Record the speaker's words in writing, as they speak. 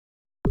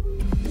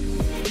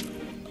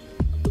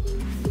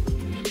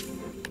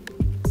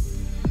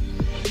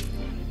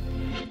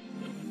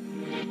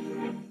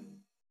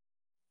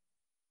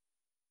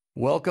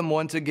Welcome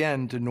once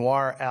again to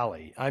Noir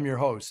Alley. I'm your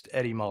host,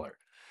 Eddie Muller.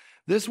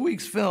 This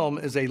week's film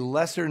is a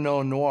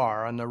lesser-known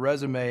noir on the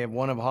resume of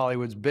one of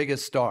Hollywood's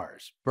biggest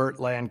stars, Burt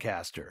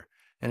Lancaster,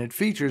 and it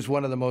features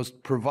one of the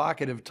most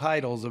provocative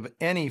titles of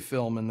any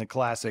film in the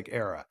classic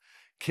era,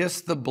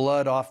 Kiss the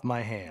Blood Off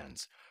My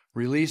Hands,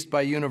 released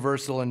by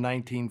Universal in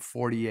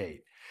 1948.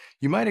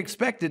 You might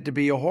expect it to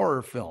be a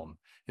horror film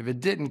if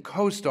it didn't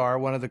co-star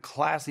one of the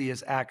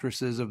classiest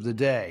actresses of the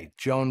day,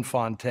 Joan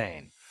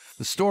Fontaine.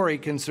 The story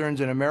concerns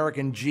an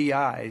American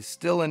GI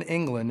still in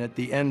England at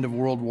the end of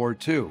World War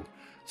II,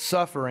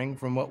 suffering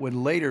from what would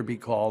later be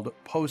called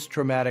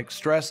post-traumatic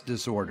stress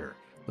disorder.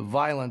 The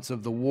violence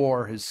of the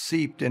war has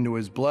seeped into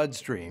his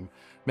bloodstream,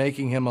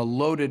 making him a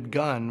loaded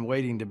gun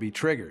waiting to be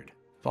triggered.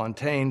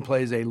 Fontaine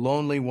plays a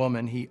lonely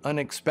woman he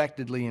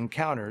unexpectedly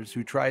encounters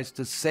who tries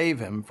to save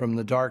him from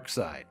the dark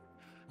side.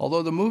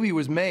 Although the movie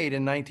was made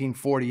in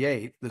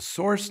 1948, the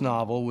source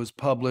novel was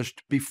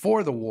published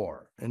before the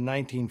war in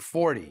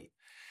 1940.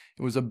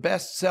 It was a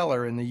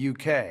bestseller in the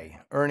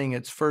UK, earning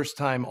its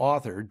first-time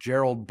author,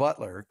 Gerald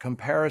Butler,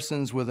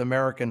 comparisons with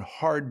American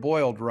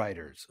hard-boiled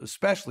writers,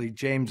 especially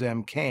James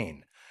M.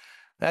 Cain.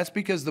 That's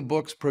because the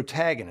book's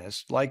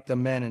protagonist, like the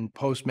men in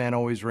Postman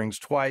Always Rings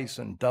Twice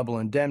and Double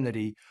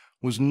Indemnity,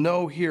 was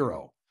no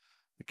hero.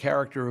 The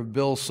character of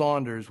Bill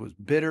Saunders was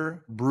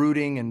bitter,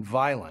 brooding, and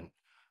violent,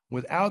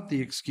 without the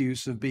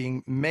excuse of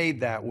being made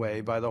that way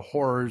by the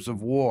horrors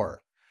of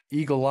war.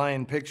 Eagle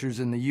Lion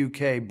Pictures in the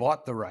UK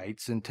bought the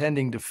rights,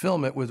 intending to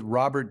film it with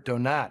Robert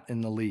Donat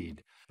in the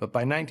lead. But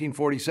by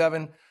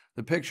 1947,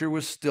 the picture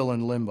was still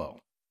in limbo.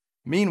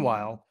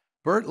 Meanwhile,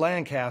 Burt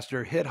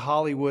Lancaster hit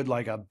Hollywood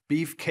like a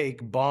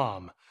beefcake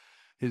bomb.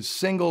 His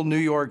single New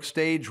York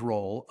stage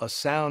role, A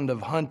Sound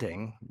of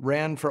Hunting,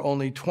 ran for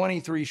only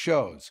 23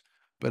 shows,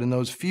 but in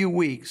those few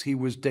weeks he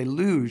was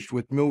deluged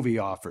with movie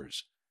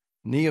offers.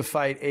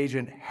 Neophyte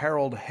agent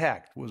Harold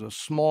Hecht was a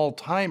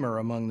small-timer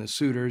among the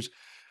suitors,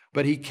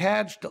 but he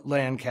cadged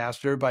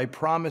Lancaster by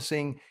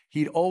promising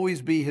he'd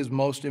always be his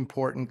most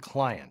important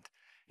client,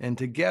 and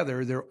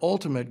together their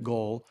ultimate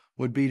goal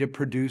would be to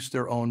produce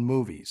their own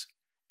movies.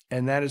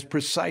 And that is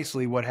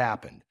precisely what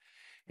happened.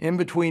 In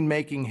between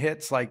making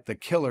hits like The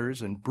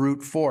Killers and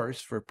Brute Force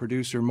for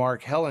producer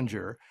Mark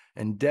Hellinger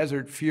and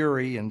Desert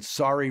Fury and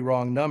Sorry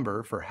Wrong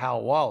Number for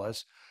Hal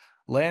Wallace,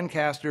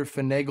 Lancaster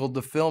finagled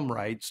the film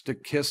rights to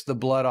Kiss the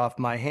Blood Off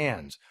My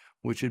Hands,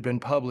 which had been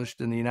published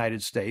in the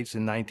United States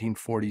in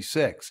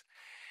 1946.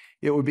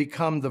 It would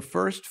become the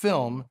first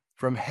film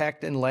from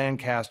Hecht and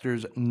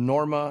Lancaster's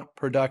Norma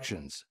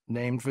Productions,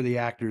 named for the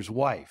actor's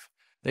wife.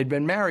 They'd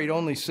been married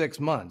only 6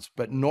 months,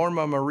 but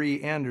Norma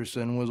Marie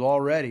Anderson was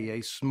already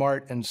a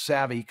smart and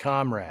savvy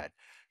comrade.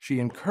 She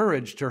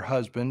encouraged her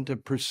husband to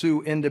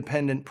pursue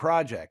independent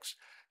projects,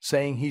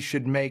 saying he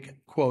should make,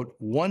 quote,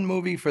 one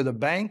movie for the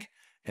bank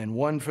and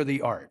one for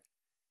the art.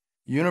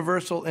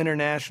 Universal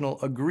International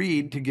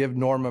agreed to give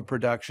Norma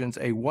Productions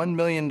a $1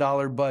 million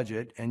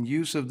budget and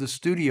use of the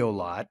studio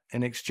lot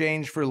in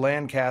exchange for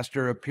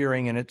Lancaster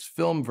appearing in its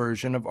film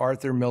version of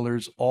Arthur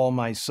Miller's All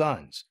My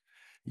Sons.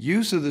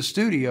 Use of the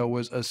studio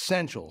was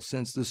essential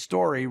since the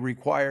story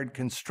required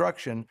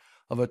construction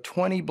of a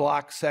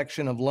 20-block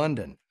section of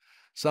London,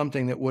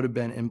 something that would have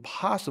been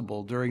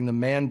impossible during the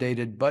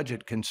mandated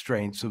budget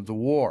constraints of the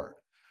war.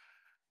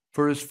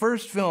 For his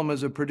first film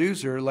as a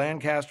producer,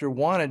 Lancaster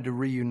wanted to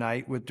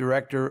reunite with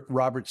director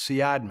Robert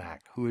Siodmak,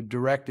 who had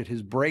directed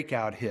his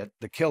breakout hit,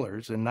 The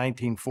Killers, in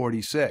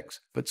 1946.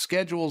 But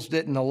schedules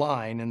didn't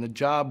align, and the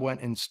job went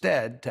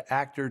instead to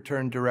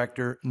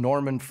actor-turned-director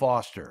Norman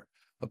Foster.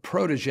 A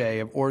protege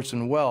of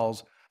Orson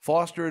Welles,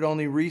 Foster had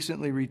only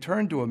recently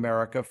returned to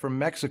America from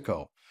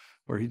Mexico,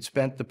 where he'd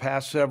spent the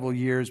past several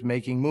years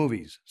making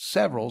movies,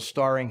 several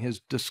starring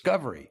his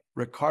discovery,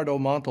 Ricardo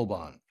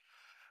Montalban.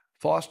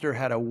 Foster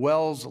had a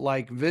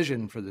Wells-like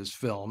vision for this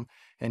film,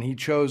 and he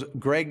chose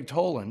Greg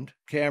Toland,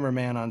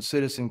 cameraman on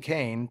Citizen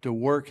Kane, to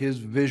work his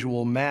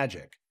visual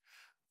magic.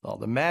 Well,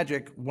 the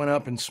magic went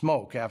up in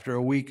smoke after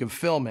a week of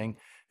filming,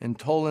 and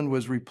Toland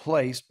was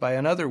replaced by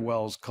another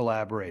Wells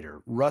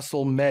collaborator,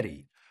 Russell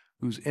Meddy,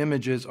 whose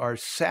images are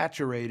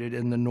saturated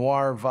in the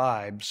noir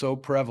vibe so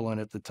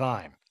prevalent at the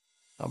time.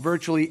 Now,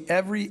 virtually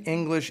every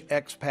English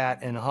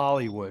expat in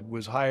Hollywood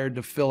was hired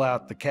to fill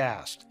out the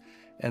cast,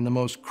 and the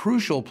most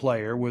crucial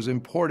player was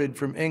imported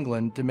from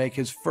England to make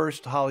his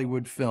first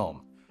Hollywood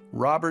film.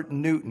 Robert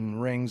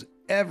Newton wrings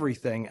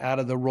everything out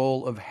of the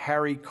role of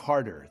Harry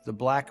Carter, the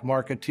black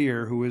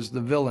marketeer who is the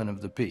villain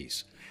of the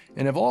piece.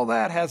 And if all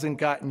that hasn't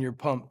gotten your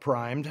pump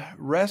primed,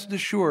 rest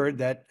assured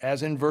that,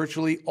 as in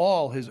virtually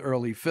all his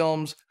early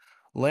films,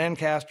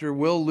 Lancaster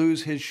will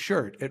lose his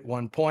shirt at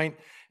one point,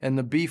 and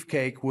the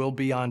beefcake will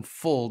be on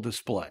full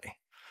display.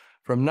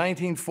 From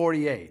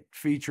 1948,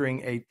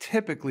 featuring a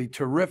typically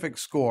terrific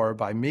score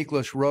by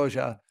Miklos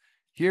Rozsa,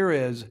 here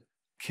is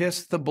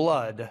Kiss the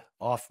Blood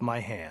Off My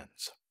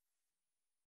Hands.